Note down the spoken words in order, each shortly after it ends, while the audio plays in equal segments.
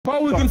If I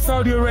was in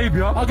Saudi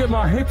Arabia, I'd get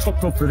my head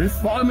chopped off for this,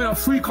 but I'm in a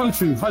free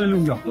country,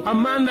 hallelujah. A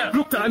man that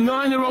looked at a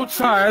 9-year-old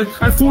child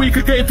and thought he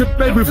could get into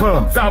bed with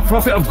her. Is that a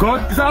prophet of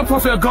God? Is that a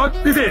prophet of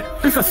God? Is it?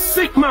 It's a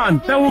sick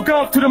man that will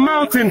go up to the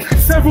mountain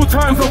several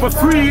times over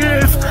 3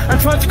 years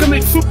and try to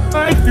commit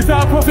suicide. Is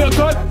that a prophet of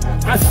God?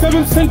 A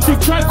 7th century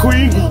drag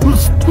queen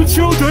with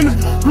children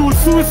who was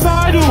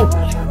suicidal.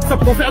 It's a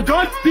prophet of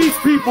God. These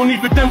people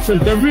need redemption.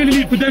 They really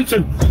need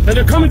redemption. And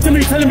they're coming to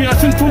me telling me I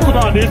shouldn't talk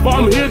about this, but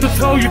I'm here to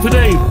tell you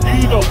today,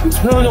 you lot,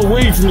 turn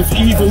away from this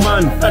evil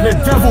man that the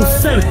devil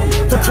sent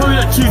to tell you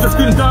that Jesus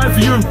didn't die for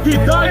you. He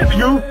died for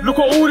you. Look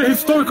at all the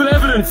historical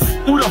evidence,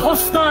 all the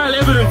hostile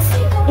evidence,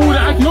 all the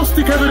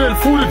agnostic evidence,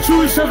 all the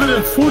Jewish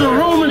evidence, all the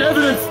Roman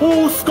evidence.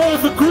 All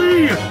scholars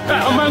agree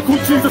that a man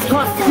called Jesus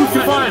Christ was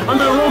crucified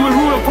under the Roman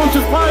rule of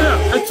Pontius Pilate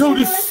until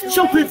this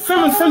stupid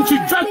 7th century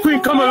drag queen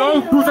come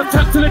along who was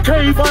attacked in a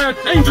cave by an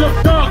angel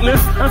of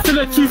darkness and said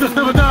that Jesus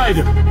never died.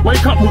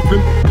 Wake up,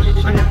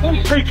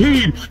 Muslim. Take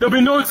heed. There'll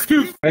be no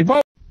excuse.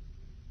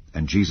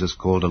 And Jesus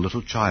called a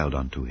little child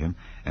unto him,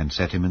 and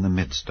set him in the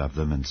midst of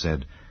them, and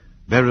said,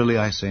 Verily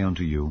I say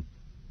unto you,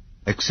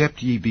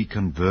 except ye be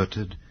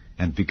converted,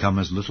 and become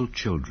as little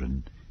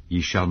children,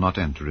 ye shall not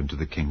enter into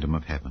the kingdom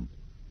of heaven.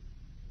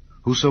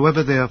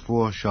 Whosoever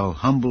therefore shall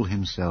humble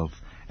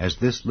himself as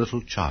this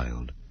little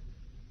child,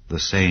 the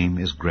same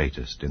is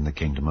greatest in the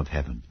kingdom of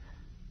heaven.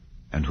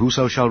 And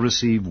whoso shall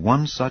receive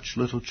one such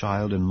little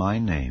child in my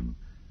name,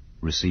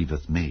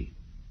 receiveth me.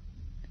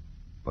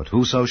 But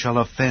whoso shall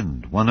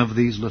offend one of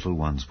these little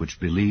ones which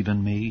believe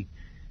in me,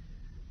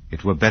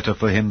 it were better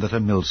for him that a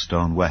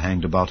millstone were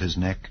hanged about his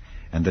neck,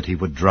 and that he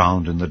were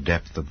drowned in the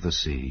depth of the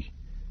sea.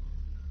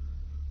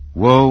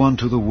 Woe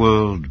unto the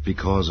world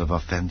because of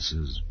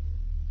offenses,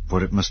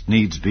 for it must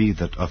needs be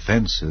that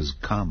offenses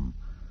come.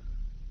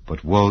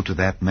 But woe to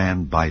that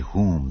man by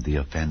whom the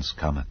offense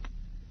cometh.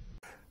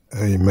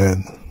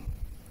 Amen.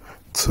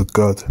 To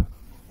God,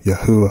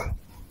 Yahuwah,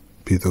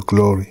 be the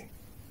glory.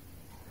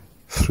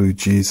 Through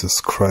Jesus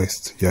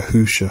Christ,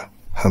 Yahusha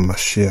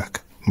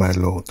HaMashiach, my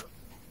Lord.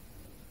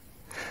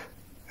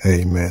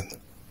 Amen.